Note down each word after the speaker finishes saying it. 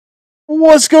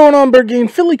What's going on, Bird Gang?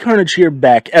 Philly Carnage here,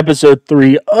 back, episode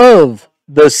 3 of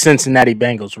the Cincinnati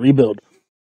Bengals rebuild.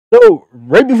 So,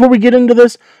 right before we get into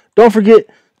this, don't forget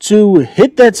to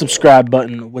hit that subscribe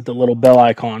button with the little bell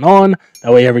icon on.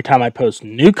 That way, every time I post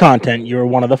new content, you're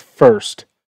one of the first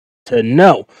to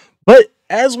know. But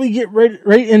as we get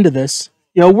right into this,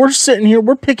 we're sitting here,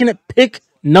 we're picking at pick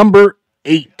number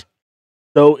 8.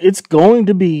 So, it's going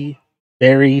to be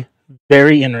very,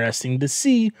 very interesting to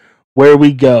see where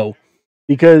we go.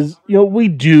 Because, we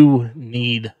do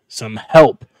need some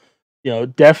help.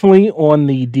 Definitely on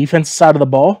the defensive side of the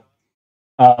ball.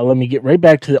 Let me get right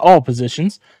back to all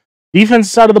positions.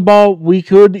 Defensive side of the ball, we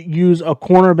could use a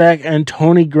cornerback, and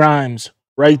Tony Grimes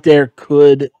right there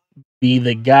could be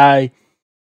the guy.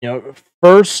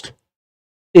 First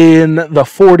in the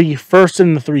 40, first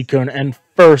in the 3-cone, and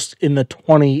first in the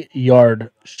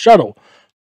 20-yard shuttle.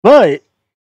 But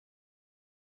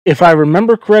if I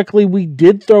remember correctly, we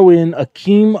did throw in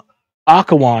Akeem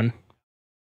Akawan,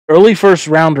 early first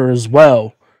rounder as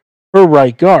well, for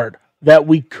right guard, that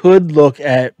we could look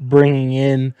at bringing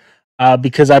in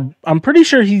because I'm pretty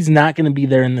sure he's not going to be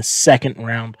there in the second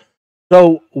round.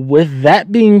 So with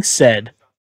that being said,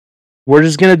 we're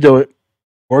just going to do it.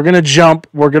 We're going to jump.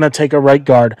 We're going to take a right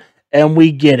guard, and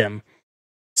we get him.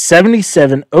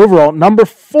 77 overall, number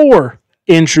 4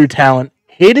 in true talent.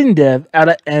 Hayden Dev out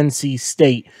of NC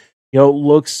State,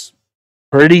 looks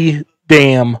pretty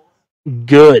damn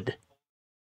good.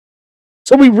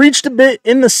 So we reached a bit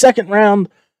in the second round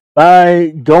by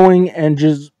going and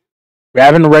just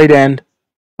grabbing the right end.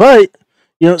 But,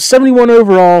 71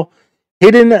 overall,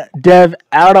 Hayden Dev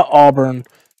out of Auburn,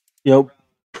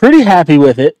 pretty happy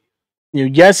with it.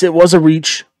 Yes, it was a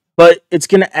reach, but it's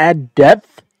going to add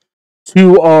depth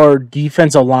to our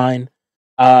defensive line.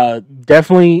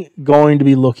 Definitely going to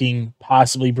be looking,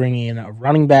 possibly bringing in a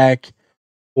running back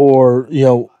or,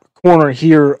 corner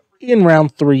here in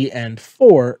round 3 and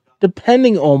 4,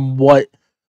 depending on what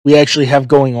we actually have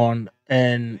going on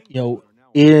and,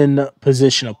 in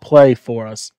position of play for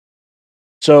us.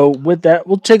 So with that,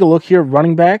 we'll take a look here.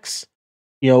 Running backs,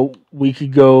 we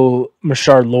could go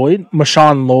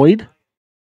Marshawn Lloyd,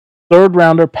 third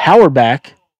rounder, power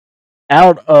back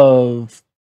out of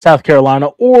South Carolina,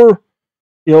 or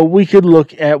we could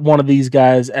look at one of these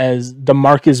guys as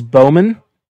DeMarcus Bowman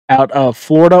out of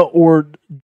Florida, or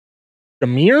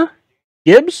Jahmyr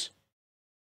Gibbs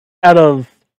out of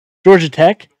Georgia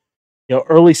Tech.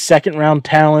 Early second round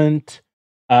talent,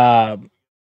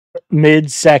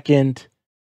 mid second,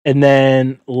 and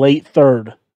then late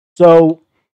third. So,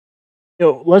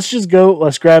 let's just go.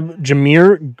 Let's grab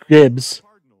Jahmyr Gibbs.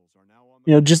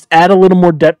 Just add a little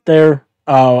more depth there.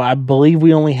 I believe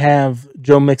we only have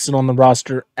Joe Mixon on the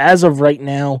roster as of right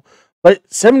now, but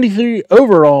 73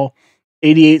 overall,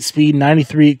 88 speed,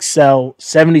 93 excel,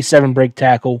 77 break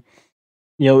tackle.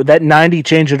 That 90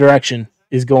 change of direction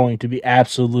is going to be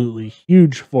absolutely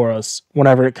huge for us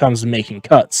whenever it comes to making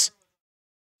cuts.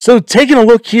 So taking a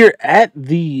look here at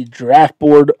the draft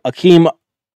board, Akeem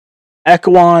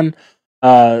Akawan,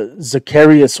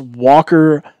 Zacharias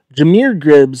Walker, Jahmyr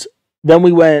Gibbs, then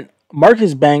we went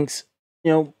Marcus Banks,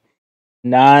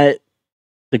 not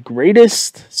the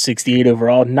greatest, 68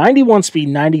 overall, 91 speed,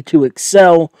 92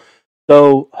 excel.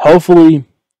 So hopefully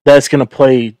that's going to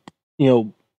play,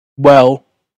 well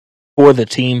for the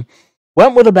team.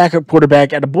 Went with a backup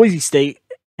quarterback out of Boise State,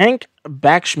 Hank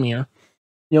Backschmier.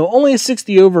 Only a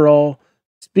 60 overall,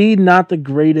 speed not the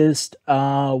greatest.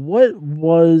 What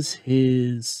was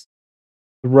his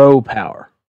throw power?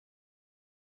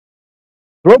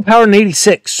 Throw power in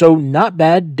 86, so not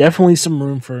bad. Definitely some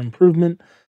room for improvement.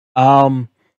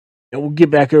 We'll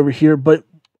get back over here, but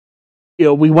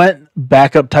we went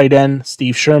backup tight end,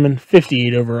 Steve Sherman,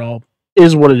 58 overall,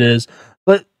 is what it is.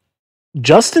 But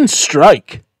Justin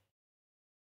Strike,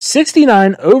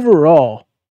 69 overall,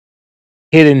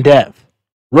 Hayden Dev,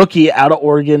 rookie out of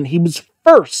Oregon. He was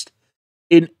first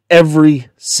in every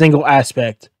single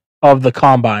aspect of the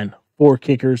combine for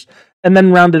kickers. And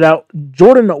then rounded out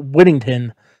Jordan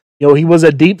Whittington. He was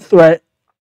a deep threat.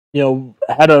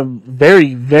 Had a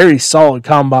very, very solid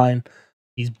combine.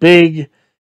 He's big.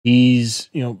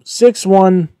 He's,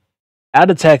 6'1",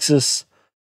 out of Texas.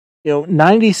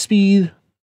 90 speed.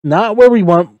 Not where we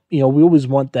want. We always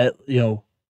want that, a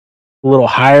little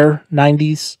higher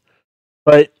 90s.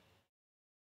 But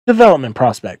development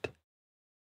prospect.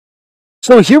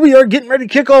 So here we are getting ready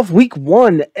to kick off week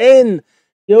 1. And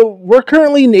we're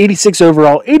currently in 86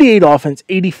 overall, 88 offense,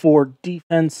 84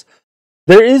 defense.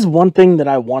 There is one thing that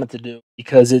I wanted to do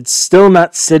because it's still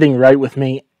not sitting right with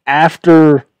me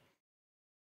after,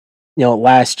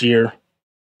 last year.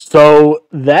 So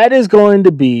that is going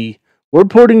to be we're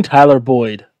putting Tyler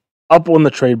Boyd up on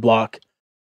the trade block.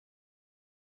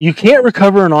 You can't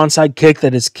recover an onside kick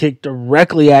that is kicked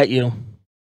directly at you.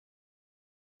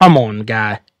 Come on,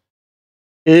 guy.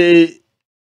 It's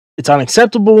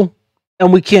unacceptable,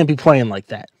 and we can't be playing like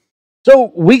that.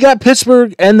 So we got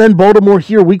Pittsburgh and then Baltimore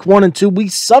here week 1 and 2. We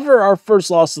suffer our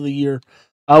first loss of the year.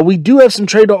 We do have some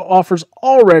trade offers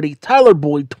already. Tyler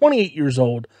Boyd, 28 years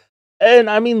old. And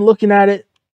I mean, looking at it,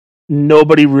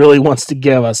 nobody really wants to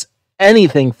give us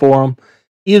anything for him,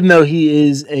 even though he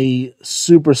is a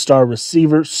superstar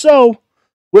receiver. So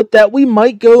with that, we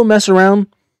might go mess around.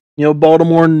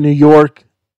 Baltimore, New York,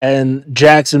 and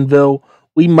Jacksonville.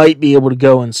 We might be able to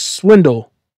go and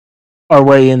swindle our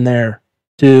way in there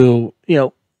to,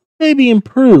 maybe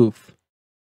improve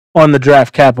on the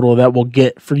draft capital that we'll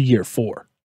get for year 4.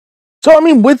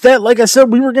 So, with that, like I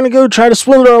said, we were going to go try to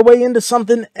swindle our way into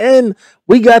something, and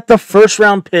we got the first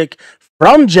round pick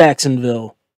from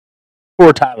Jacksonville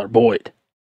for Tyler Boyd.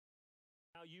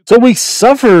 So we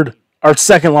suffered our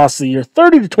second loss of the year,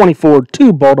 30-24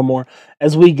 to Baltimore,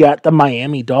 as we got the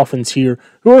Miami Dolphins here,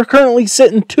 who are currently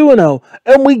sitting 2-0,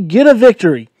 and we get a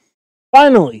victory.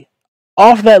 Finally,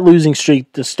 off that losing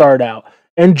streak to start out,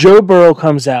 and Joe Burrow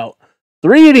comes out,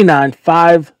 389,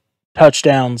 5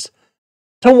 touchdowns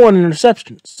to 1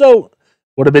 interception. So,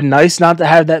 would have been nice not to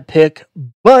have that pick,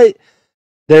 but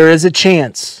there is a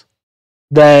chance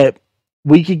that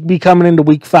we could be coming into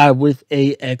week 5 with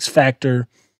a X Factor,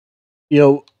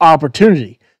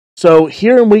 opportunity. So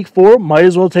here in week 4, might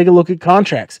as well take a look at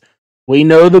contracts. We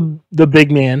know the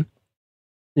big man,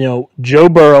 Joe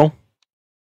Burrow.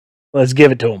 Let's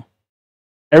give it to him.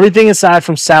 Everything aside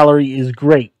from salary is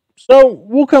great. So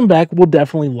we'll come back. We'll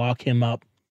definitely lock him up.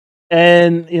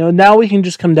 And, now we can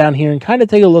just come down here and kind of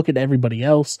take a look at everybody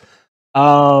else.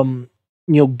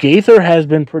 Gaither has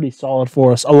been pretty solid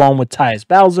for us, along with Tyus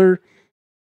Bowser,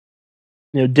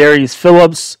 Darius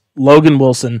Phillips, Logan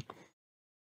Wilson,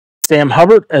 Sam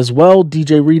Hubbard as well,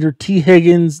 DJ Reader, T.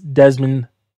 Higgins, Desmond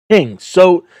King.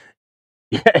 So,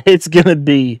 it's going to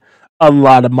be a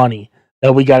lot of money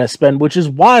that we got to spend, which is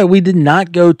why we did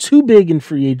not go too big in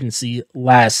free agency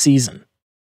last season.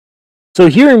 So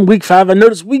here in week 5, I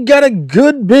noticed we got a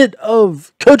good bit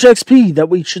of Coach XP that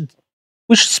we should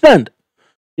spend.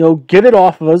 Get it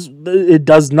off of us. It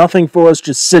does nothing for us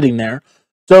just sitting there.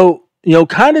 So,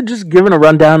 kind of just giving a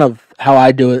rundown of how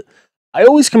I do it. I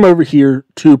always come over here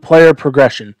to player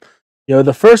progression.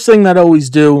 The first thing that I always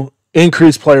do,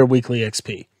 increase player weekly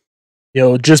XP.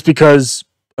 Just because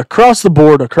across the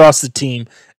board, across the team,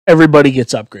 everybody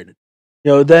gets upgraded.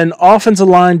 Then offensive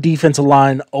line, defensive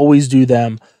line, always do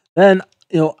them. Then,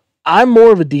 I'm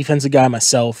more of a defensive guy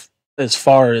myself as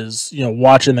far as,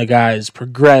 watching the guys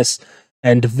progress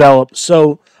and develop.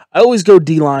 So I always go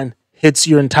D-line, hits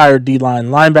your entire D-line.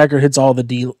 Linebacker hits all the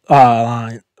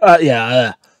D-line.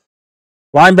 Linebacker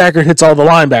hits all the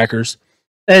linebackers.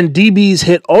 And DBs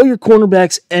hit all your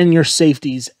cornerbacks and your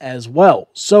safeties as well.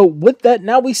 So with that,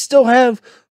 now we still have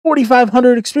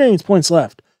 4,500 experience points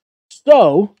left.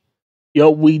 So,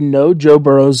 we know Joe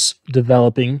Burrow's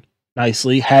developing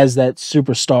nicely, has that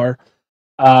superstar.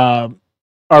 Our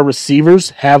receivers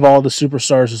have all the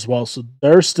superstars as well, so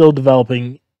they're still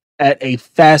developing at a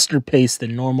faster pace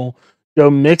than normal. Joe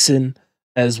Mixon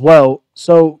as well.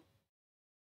 So,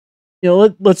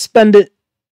 let's spend it.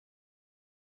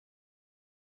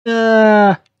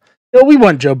 We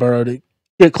want Joe Burrow to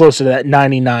get closer to that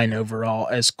 99 overall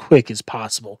as quick as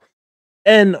possible.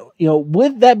 And,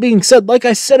 with that being said, like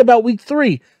I said about week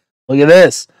 3, look at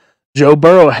this. Joe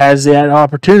Burrow has that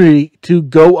opportunity to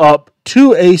go up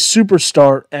to a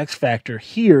superstar X Factor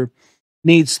here.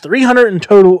 Needs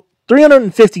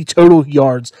 350 total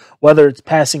yards, whether it's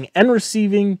passing and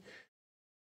receiving,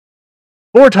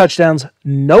 4 touchdowns,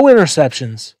 no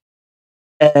interceptions,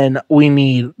 and we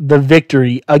need the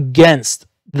victory against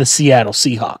the Seattle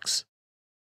Seahawks.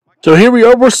 So here we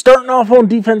are. We're starting off on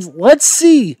defense. Let's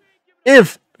see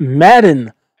if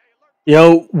Madden,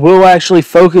 will actually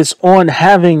focus on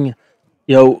having,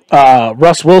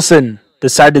 Russ Wilson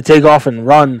decide to take off and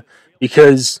run,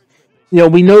 because,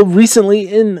 we know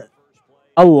recently in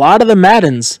a lot of the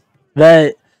Maddens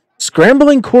that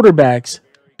scrambling quarterbacks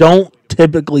don't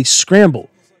typically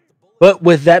scramble. But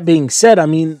with that being said,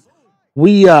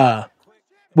 we've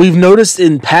noticed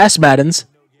in past Maddens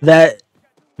that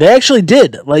they actually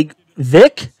did. Like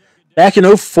Vic back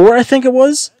in 04, I think it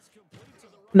was.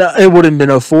 No, it wouldn't have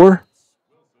been 04.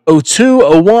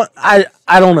 02, 01, I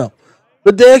don't know.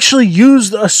 But they actually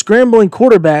used a scrambling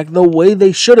quarterback the way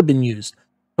they should have been used,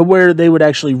 to where they would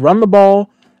actually run the ball.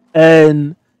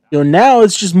 And, now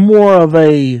it's just more of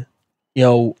a,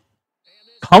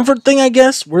 comfort thing, I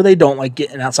guess, where they don't like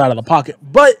getting outside of the pocket.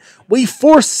 But we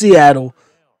force Seattle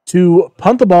to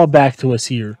punt the ball back to us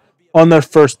here on their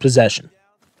first possession.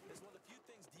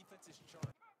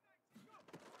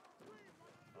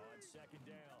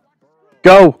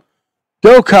 Go.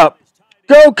 Go, Cup.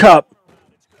 Go, Cup.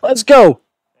 Let's go.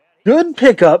 Good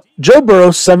pickup. Joe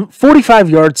Burrow, 45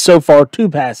 yards so far, 2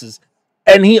 passes.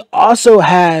 And he also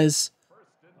has,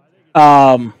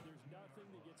 what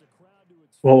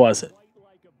was it?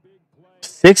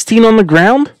 16 on the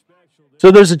ground?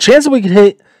 So there's a chance that we could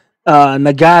hit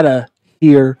Nagata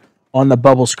here on the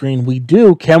bubble screen. We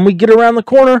do. Can we get around the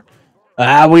corner?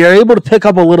 We are able to pick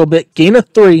up a little bit. Gain of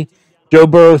 3. Joe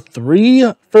Burrow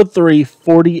 3 for 3,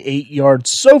 48 yards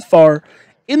so far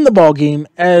in the ball game.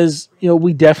 As you know,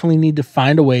 we definitely need to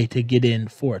find a way to get in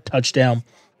for a touchdown.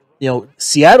 You know,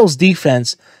 Seattle's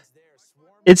defense,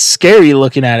 it's scary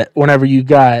looking at it whenever you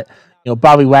got, you know,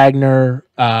 Bobby Wagner,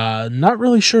 not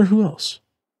really sure who else.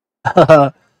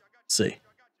 Let's see.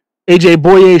 AJ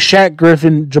Boye, Shaq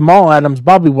Griffin, Jamal Adams,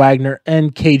 Bobby Wagner,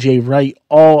 and KJ Wright,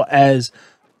 all as,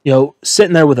 you know,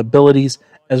 sitting there with abilities.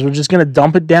 As we're just going to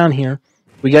dump it down here.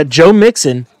 We got Joe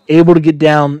Mixon able to get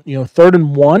down, you know, 3rd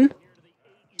and 1.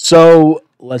 So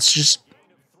let's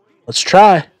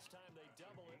try.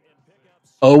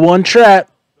 0-1 trap.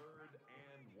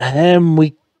 And all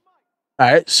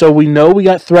right, so we know we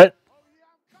got threat.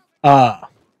 Come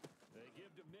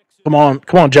on,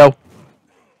 Joe.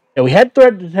 Yeah, we had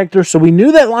threat detector, so we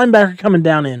knew that linebacker coming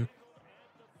down in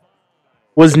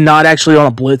was not actually on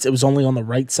a blitz. It was only on the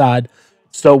right side.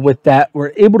 So with that,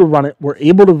 we're able to run it. We're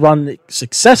able to run it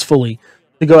successfully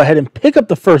to go ahead and pick up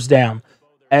the first down,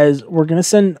 as we're going to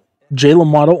send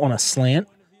Jalen Waddle on a slant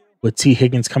with T.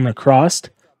 Higgins coming across.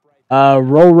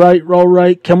 Roll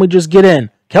right. Can we just get in?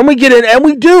 Can we get in? And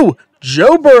we do.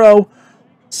 Joe Burrow,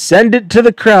 send it to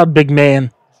the crowd, big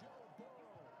man.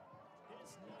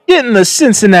 Getting the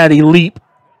Cincinnati leap.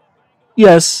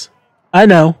 Yes, I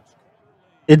know.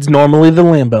 It's normally the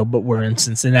Lambeau, but we're in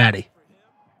Cincinnati.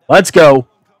 Let's go.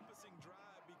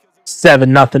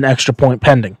 7-0 extra point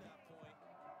pending.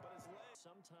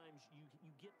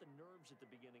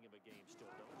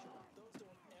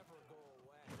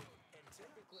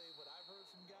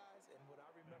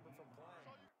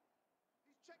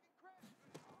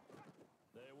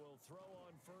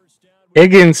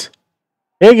 Higgins.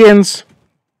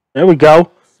 There we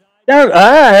go.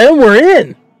 And we're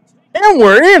in.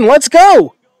 Let's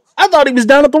go. I thought he was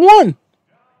down at the 1.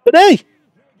 But hey,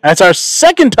 that's our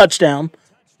second touchdown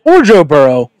for Joe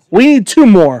Burrow. We need 2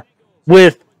 more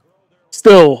with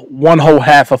still 1 whole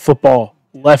half of football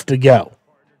left to go.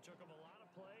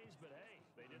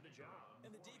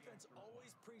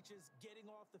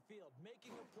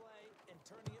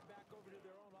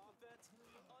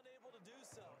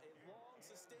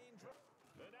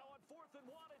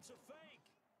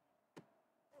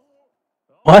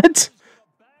 What?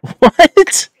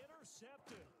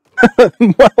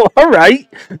 Well, all right.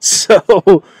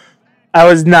 So I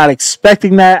was not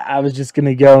expecting that. I was just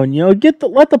gonna go and, you know,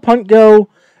 let the punt go,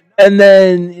 and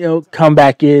then, you know, come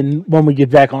back in when we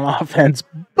get back on offense.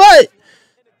 But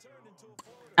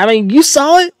I mean, you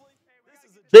saw it.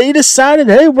 They decided,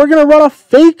 hey, we're gonna run a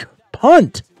fake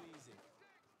punt,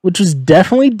 which is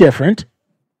definitely different.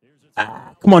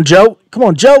 Come on, Joe.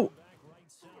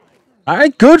 All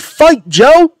right, good fight,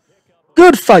 Joe.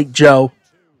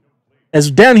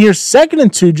 As down here, 2nd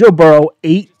and 2, Joe Burrow,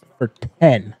 8 for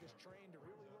 10.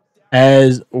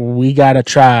 As we got to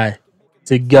try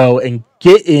to go and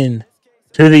get in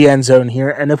to the end zone here.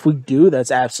 And if we do,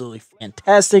 that's absolutely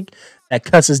fantastic. That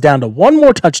cuts us down to 1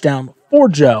 more touchdown for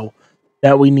Joe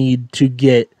that we need to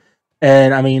get.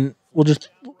 And, I mean, we'll just...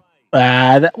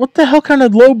 what the hell kind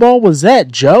of low ball was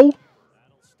that, Joe?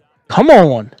 Come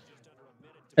on.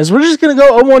 As we're just going to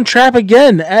go 0-1 trap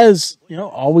again, as, you know,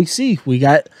 all we see. We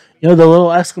got, you know, the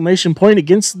little exclamation point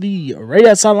against the right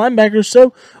outside linebacker,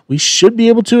 so we should be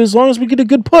able to, as long as we get a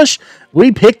good push.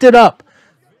 We picked it up.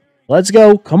 Let's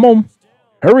go. Come on.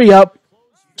 Hurry up.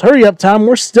 It's hurry up time.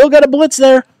 We're still got a blitz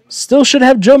there. Still should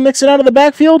have Joe Mixon out of the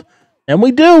backfield, and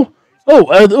we do.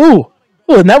 Oh,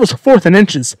 and that was 4th and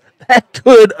inches. That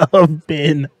could have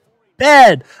been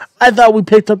bad. I thought we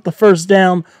picked up the first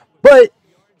down, but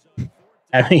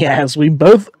I mean, as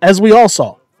we all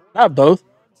saw, not both,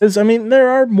 because I mean, there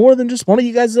are more than just one of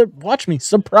you guys that watch me,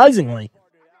 surprisingly.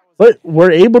 But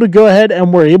we're able to go ahead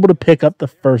and we're able to pick up the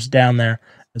first down there,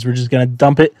 as we're just going to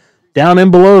dump it down in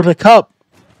below the Cup.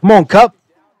 Come on,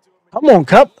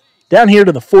 Cup. Down here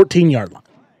to the 14-yard line.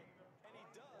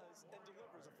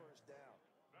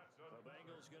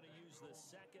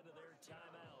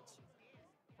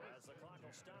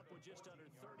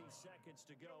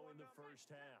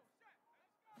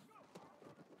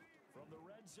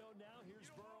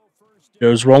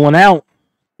 Joe's rolling out.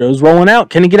 Joe's rolling out.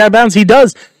 Can he get out of bounds? He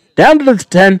does. Down to the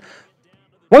 10.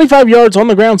 25 yards on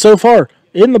the ground so far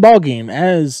in the ball game.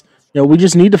 As we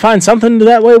just need to find something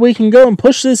that way we can go and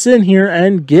push this in here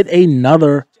and get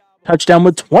another touchdown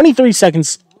with 23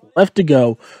 seconds left to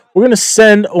go. We're going to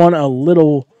send on a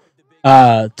little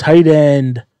tight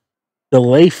end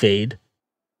delay fade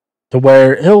to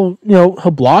where he'll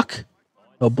block.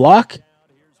 He'll block.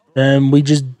 And we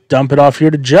just dump it off here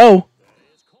to Joe.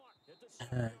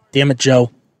 Damn it,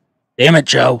 Joe. Damn it,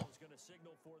 Joe.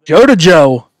 Joe to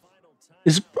Joe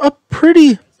is a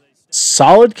pretty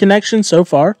solid connection so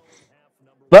far.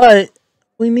 But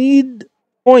we need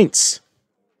points.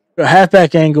 A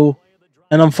halfback angle.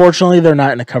 And unfortunately, they're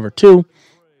not in a cover 2.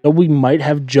 So we might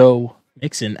have Joe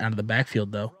Mixon out of the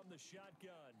backfield, though.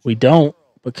 We don't.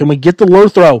 But can we get the low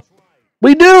throw?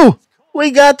 We do!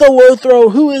 We got the low throw.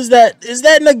 Who is that? Is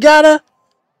that Nagata?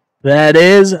 That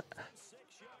is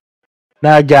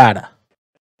Nagata.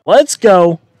 Let's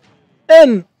go.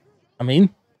 And,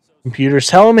 computer's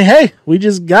telling me, hey, we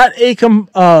just got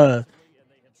a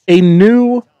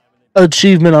new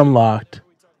achievement unlocked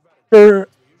for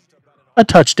a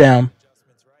touchdown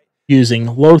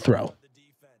using low throw.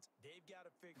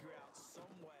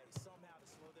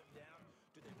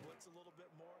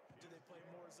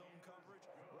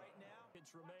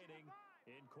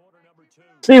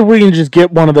 See if we can just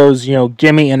get one of those,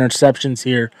 gimme interceptions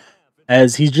here,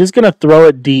 as he's just going to throw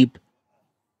it deep.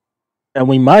 And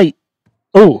we might.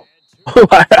 Oh,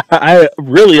 I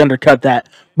really undercut that.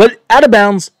 But out of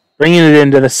bounds, bringing it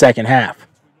into the second half.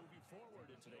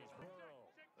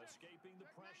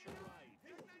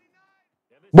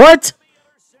 What?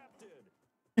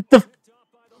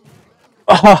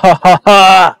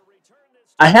 I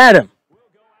had him.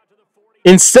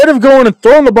 Instead of going and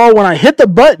throwing the ball when I hit the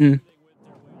button,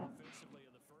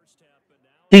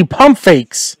 he pump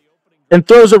fakes and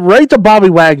throws it right to Bobby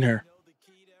Wagner.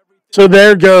 So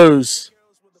there goes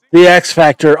the X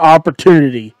Factor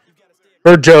opportunity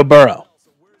for Joe Burrow.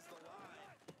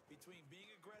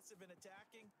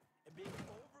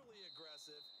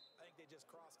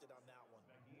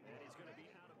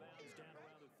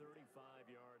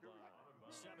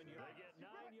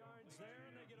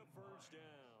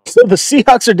 So the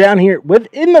Seahawks are down here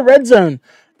within the red zone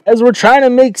as we're trying to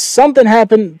make something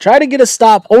happen, try to get a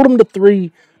stop, hold them to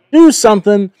 3, do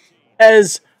something,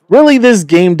 as really this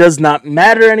game does not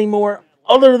matter anymore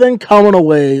other than coming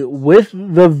away with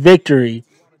the victory.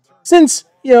 Since,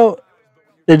 they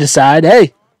decide,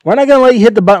 hey, we're not going to let you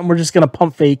hit the button, we're just going to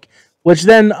pump fake, which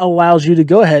then allows you to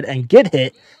go ahead and get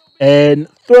hit and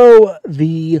throw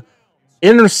the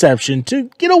interception to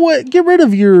get rid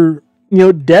of your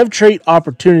dev trait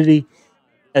opportunity,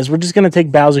 as we're just going to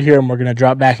take Bowser here and we're going to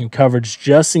drop back in coverage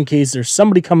just in case there's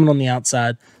somebody coming on the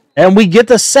outside. And we get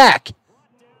the sack.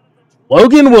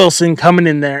 Logan Wilson coming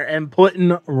in there and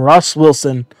putting Russ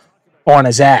Wilson on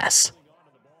his ass.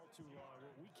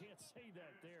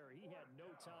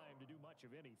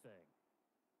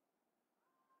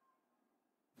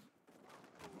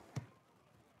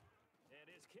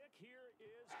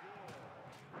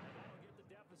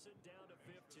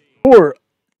 For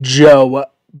Joe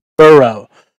Burrow.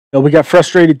 We got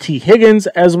frustrated T. Higgins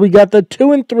as we got the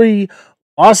 2-3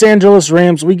 Los Angeles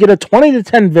Rams. We get a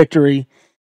 20-10 victory.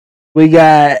 We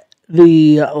got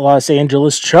the Los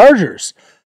Angeles Chargers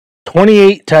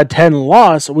 28-10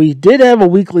 loss. We did have a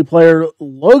weekly player,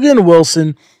 Logan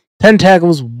Wilson, 10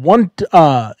 tackles, 1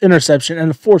 interception,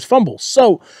 and a forced fumble.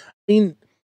 So,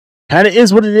 kind of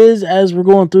is what it is as we're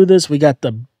going through this. We got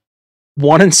the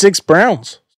 1-6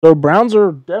 Browns. So Browns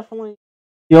are definitely,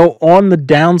 on the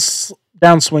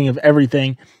downswing of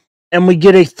everything. And we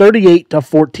get a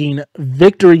 38-14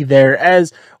 victory there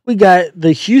as we got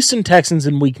the Houston Texans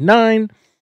in week 9.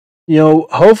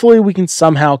 Hopefully we can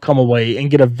somehow come away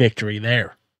and get a victory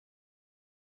there.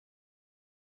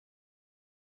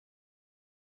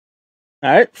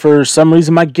 All right. For some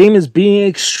reason, my game is being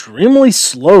extremely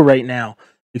slow right now,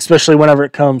 especially whenever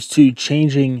it comes to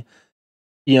changing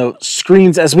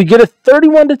screens. As we get a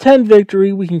 31-10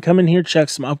 victory, we can come in here, check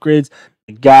some upgrades.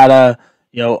 Gotta,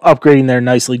 upgrading there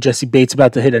nicely. Jesse Bates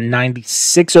about to hit a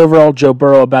 96 overall. Joe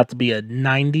Burrow about to be a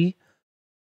 90.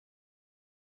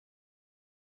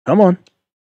 Come on.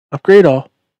 Upgrade all.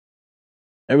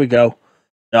 There we go.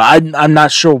 Now, I'm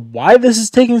not sure why this is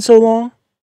taking so long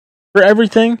for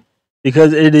everything,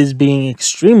 because it is being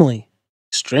extremely,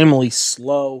 extremely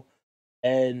slow,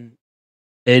 and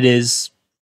it is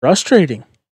frustrating.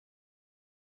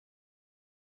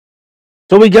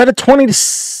 So we got a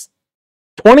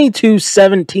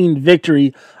 22-17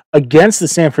 victory against the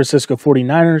San Francisco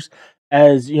 49ers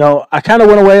As you know, I kind of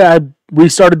went away. I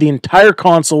restarted the entire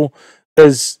console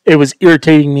because it was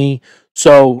irritating me.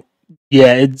 So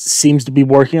yeah, it seems to be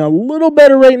working a little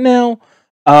better right now.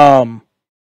 Um,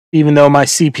 Even though my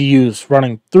CPU is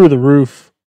running through the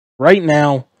roof right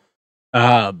now.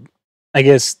 Uh, I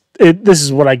guess this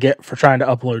is what I get for trying to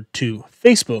upload to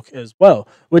Facebook as well,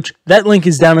 which that link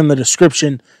is down in the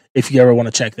description if you ever want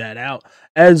to check that out.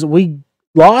 As we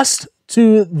lost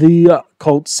to the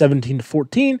Colts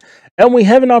 17-14, and we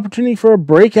have an opportunity for a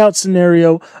breakout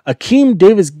scenario. Akeem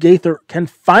Davis-Gaither can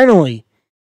finally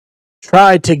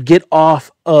try to get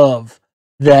off of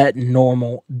that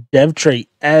normal dev trait,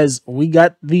 as we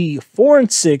got the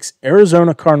 4-6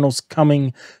 Arizona Cardinals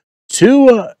coming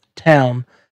to town.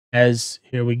 As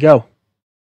here we go.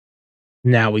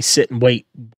 Now we sit and wait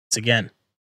once again.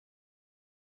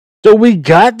 So we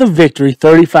got the victory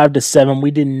 35-7. We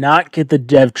did not get the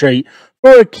dev trait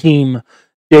for Akeem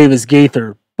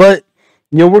Davis-Gaither, but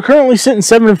we're currently sitting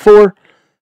 7-4,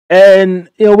 and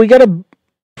we got a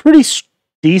pretty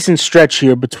decent stretch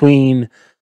here between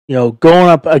going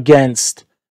up against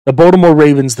the Baltimore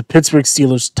Ravens, the Pittsburgh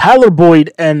Steelers, Tyler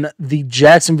Boyd, and the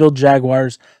Jacksonville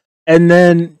Jaguars. And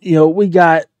then, we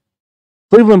got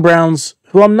Cleveland Browns,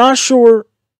 who I'm not sure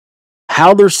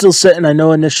how they're still sitting. I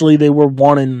know initially they were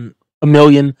 1 in a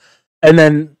million, and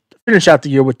then finish out the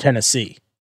year with Tennessee.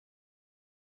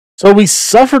 So we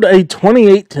suffered a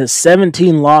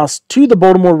 28-17 loss to the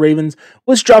Baltimore Ravens,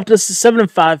 which dropped us to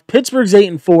 7-5. Pittsburgh's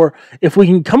 8-4. If we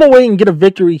can come away and get a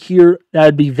victory here, that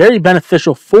would be very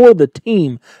beneficial for the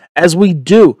team. As we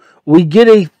do, we get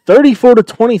a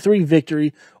 34-23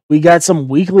 victory. We got some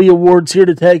weekly awards here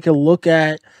to take a look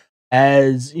at.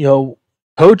 As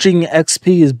coaching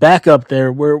XP is back up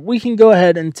there, where we can go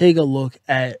ahead and take a look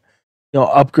at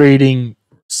upgrading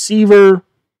receiver.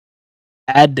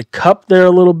 Add the cup there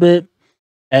a little bit,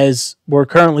 as we're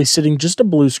currently sitting just a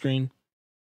blue screen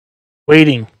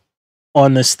waiting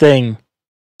on this thing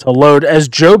to load, as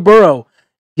Joe Burrow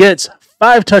gets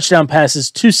 5 touchdown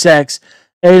passes, 2 sacks,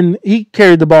 and he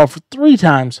carried the ball for 3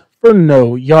 times for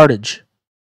no yardage.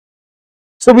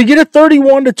 So we get a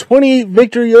 31-28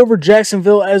 victory over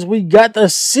Jacksonville, as we got the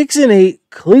 6-8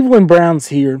 Cleveland Browns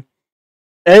here,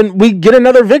 and we get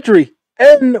another victory.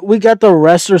 And we got the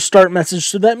rest or start message,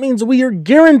 so that means we are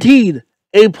guaranteed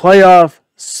a playoff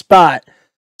spot.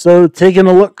 So taking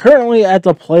a look currently at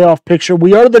the playoff picture,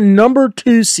 we are the number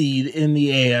 2 seed in the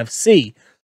AFC.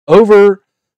 The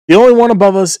only one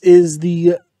above us is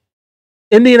the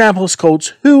Indianapolis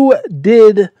Colts, who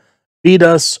did beat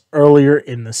us earlier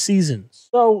in the season.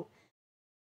 So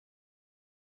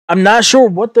I'm not sure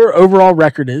what their overall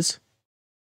record is,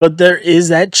 but there is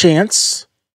that chance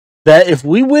that if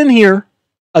we win here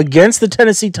against the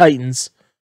Tennessee Titans,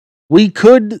 we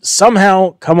could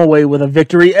somehow come away with a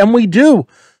victory, and we do.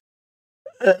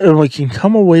 And we can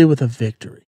come away with a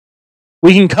victory.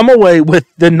 We can come away with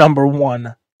the number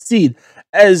 1 seed,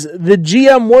 as the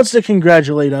GM wants to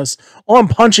congratulate us on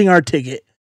punching our ticket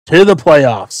to the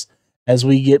playoffs, as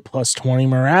we get plus 20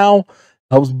 morale,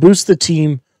 helps boost the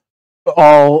team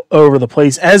all over the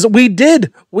place, as we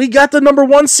did. We got the number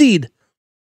 1 seed.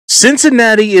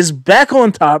 Cincinnati is back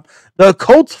on top. The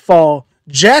Colts fall.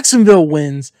 Jacksonville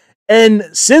wins. And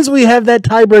since we have that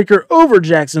tiebreaker over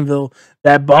Jacksonville,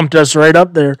 that bumped us right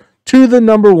up there to the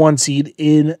number 1 seed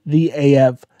in the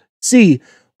AFC.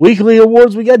 Weekly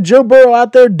awards, we got Joe Burrow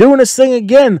out there doing his thing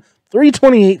again.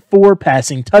 328 for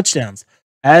passing touchdowns.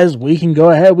 As we can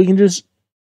go ahead, we can just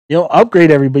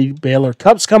upgrade everybody. Baylor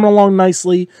Cup's coming along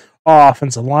nicely. Our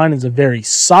offensive line is a very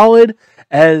solid,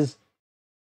 as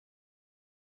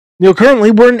currently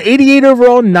we're an 88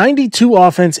 overall, 92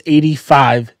 offense,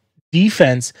 85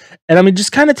 defense. And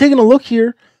just kind of taking a look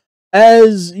here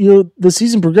as, the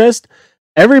season progressed,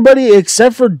 everybody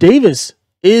except for Davis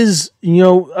is,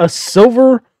 a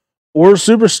silver or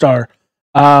superstar.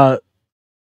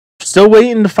 Still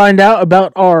waiting to find out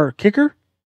about our kicker.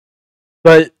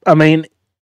 But,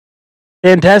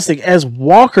 fantastic. As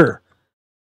Walker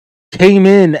came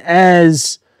in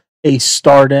as a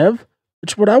star dev,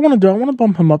 which what I want to do, I want to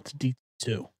bump him up to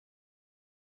D2.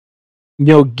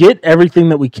 Get everything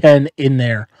that we can in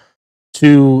there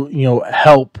to,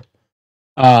 help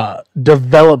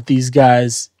develop these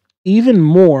guys even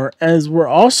more, as we're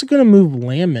also going to move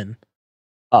Lamon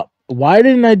up. Why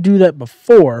didn't I do that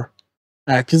before?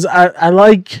 Because I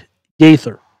like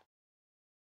Gaither.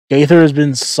 Gaither has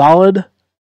been solid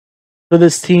for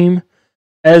this team,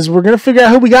 as we're going to figure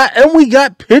out who we got. And we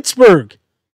got Pittsburgh.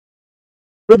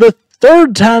 For the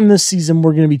 3rd time this season,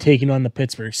 we're going to be taking on the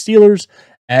Pittsburgh Steelers,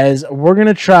 as we're going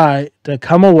to try to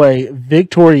come away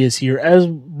victorious here. As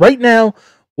right now,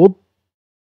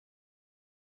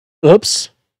 Oops.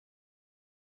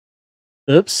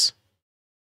 Oops.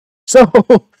 So,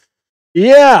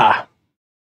 yeah.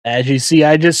 As you see,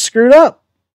 I just screwed up.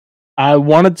 I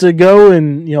wanted to go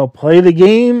and, play the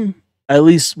game, at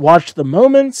least watch the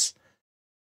moments,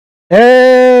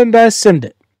 and I simmed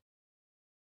it.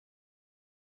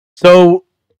 So,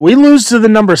 we lose to the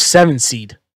number 7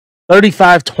 seed,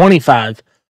 35-25,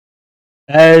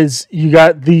 as you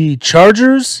got the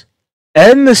Chargers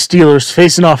and the Steelers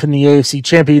facing off in the AFC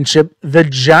Championship, the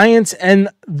Giants and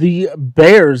the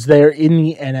Bears there in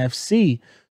the NFC.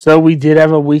 So we did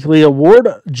have a weekly award,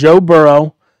 Joe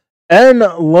Burrow and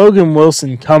Logan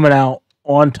Wilson coming out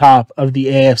on top of the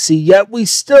AFC, yet we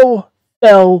still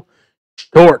fell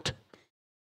short.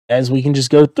 As we can just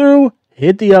go through,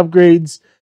 hit the upgrades,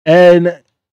 and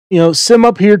sim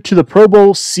up here to the Pro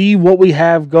Bowl, see what we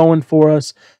have going for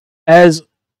us as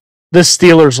the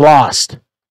Steelers lost.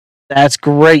 That's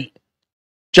great.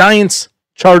 Giants,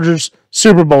 Chargers,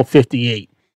 Super Bowl 58.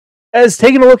 As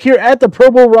taking a look here at the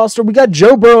Pro Bowl roster, we got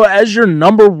Joe Burrow as your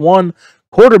number 1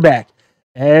 quarterback.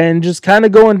 And just kind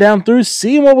of going down through,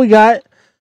 seeing what we got.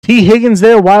 T. Higgins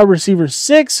there, wide receiver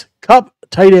 6. Kupp,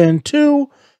 tight end 2.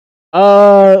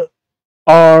 Our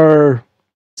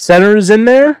center is in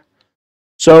there.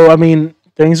 So,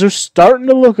 things are starting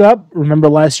to look up. Remember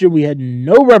last year we had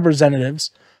no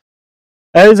representatives.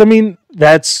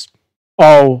 That's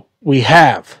all we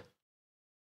have.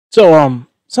 So,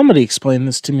 somebody explain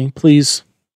this to me, please.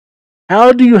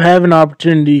 How do you have an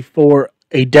opportunity for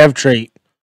a dev trait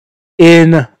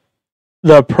in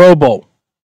the Pro Bowl?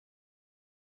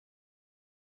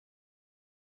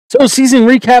 So, season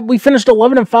recap, we finished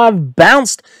 11-5,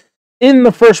 bounced in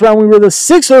the first round. We were the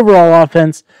 6th overall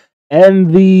offense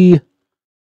and the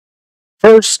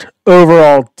 1st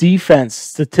overall defense.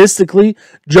 Statistically,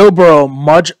 Joe Burrow,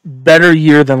 much better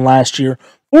year than last year.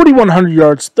 4,100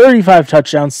 yards, 35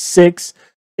 touchdowns, 6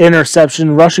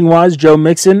 interception. Rushing wise, Joe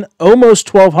Mixon,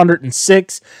 almost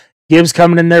 1,206. Gibbs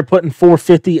coming in there, putting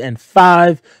 450 and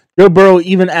 5. Joe Burrow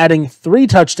even adding 3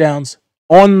 touchdowns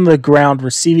on the ground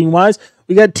receiving wise.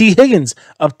 We got T. Higgins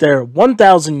up there,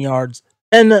 1,000 yards,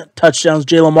 10 touchdowns.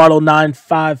 Jalen Waddle,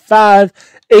 955,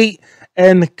 8.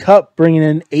 And Kupp bringing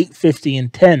in 850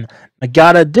 and 10.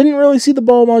 Nagata didn't really see the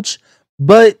ball much,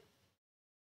 but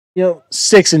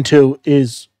 6 and 2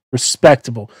 is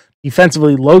respectable.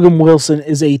 Defensively, Logan Wilson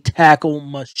is a tackle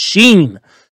machine.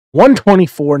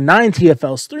 124, 9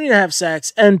 TFLs, 3.5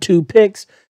 sacks, and 2 picks.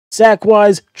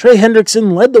 Sack-wise, Trey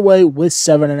Hendrickson led the way with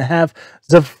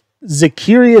 7.5.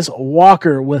 Zacharias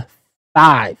Walker with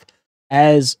 5.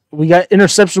 As we got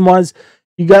interception-wise,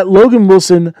 you got Logan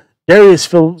Wilson, Darius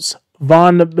Phillips,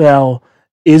 Von Bell,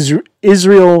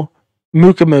 Israel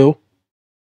Mukamu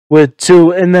with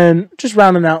 2, and then just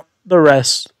rounding out the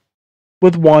rest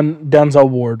with 1, Denzel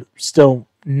Ward. Still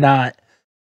not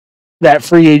that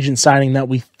free agent signing that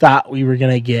we thought we were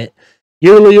going to get.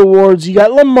 Yearly awards, you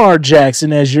got Lamar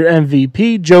Jackson as your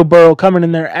MVP. Joe Burrow coming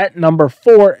in there at number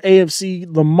 4.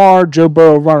 AFC, Lamar, Joe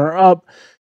Burrow runner-up.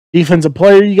 Defensive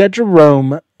player, you got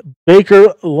Jerome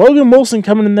Baker. Logan Wilson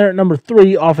coming in there at number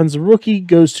 3. Offensive rookie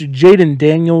goes to Jaden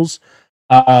Daniels.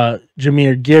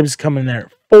 Jahmyr Gibbs coming in there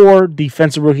at 4.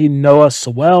 Defensive rookie Noah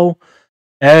Sewell.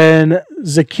 And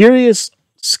Zacharias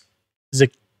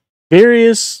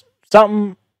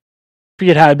something.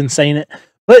 Forget how I've been saying it.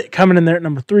 But coming in there at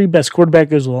number 3. Best quarterback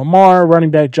goes to Lamar.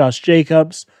 Running back Josh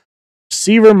Jacobs.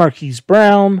 Receiver Marquise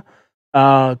Brown.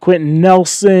 Quentin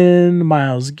Nelson.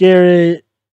 Myles Garrett.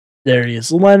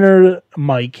 Darius Leonard,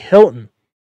 Mike Hilton.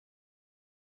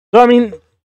 So,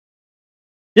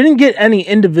 didn't get any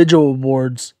individual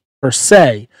awards per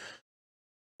se.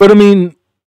 But,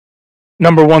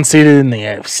 number 1 seeded in the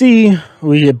AFC,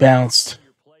 we get bounced.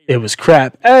 It was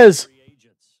crap. As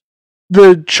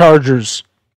the Chargers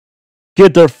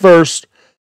get their first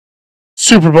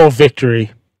Super Bowl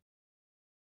victory,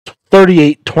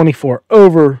 38-24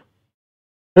 over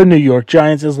the New York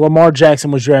Giants, as Lamar Jackson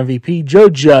was your MVP, Joe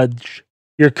Judge,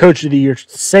 your Coach of the Year,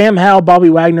 Sam Howell, Bobby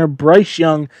Wagner, Bryce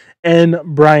Young, and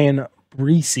Brian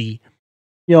Breesy.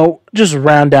 Just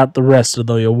round out the rest of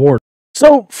the award.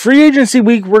 So, free agency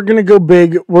week, we're going to go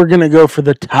big. We're going to go for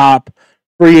the top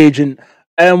free agent,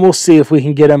 and we'll see if we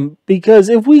can get him, because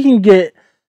if we can get,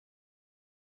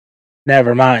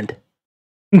 never mind,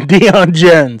 Deion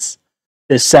Jones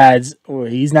decides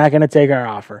he's not going to take our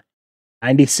offer.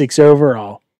 96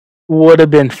 overall. Would have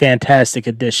been fantastic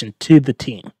addition to the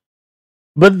team.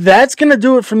 But that's going to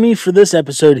do it for me for this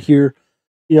episode here.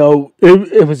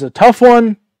 It was a tough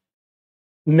one.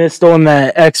 Missed on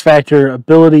that X Factor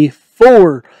ability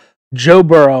for Joe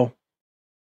Burrow.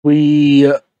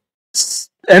 We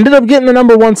ended up getting the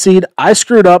number 1 seed. I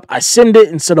screwed up. I simmed it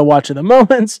instead of watching the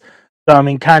moments. So, I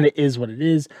mean, kind of is what it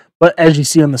is. But as you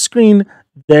see on the screen,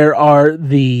 there are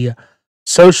the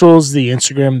socials, the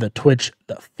Instagram, the Twitch,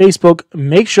 the Facebook.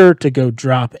 Make sure to go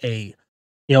drop a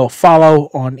follow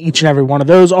on each and every one of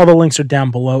those. All the links are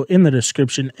down below in the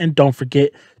description. And don't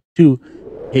forget to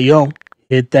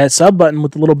hit that sub button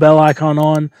with the little bell icon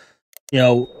on.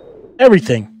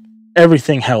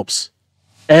 Everything helps.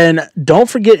 And don't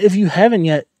forget, if you haven't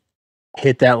yet,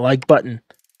 hit that like button.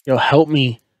 Help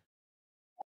me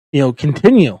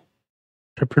continue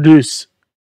to produce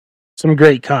some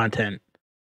great content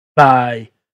by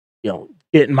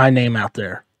getting my name out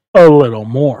there a little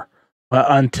more. But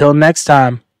until next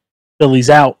time, Philly's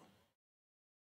out.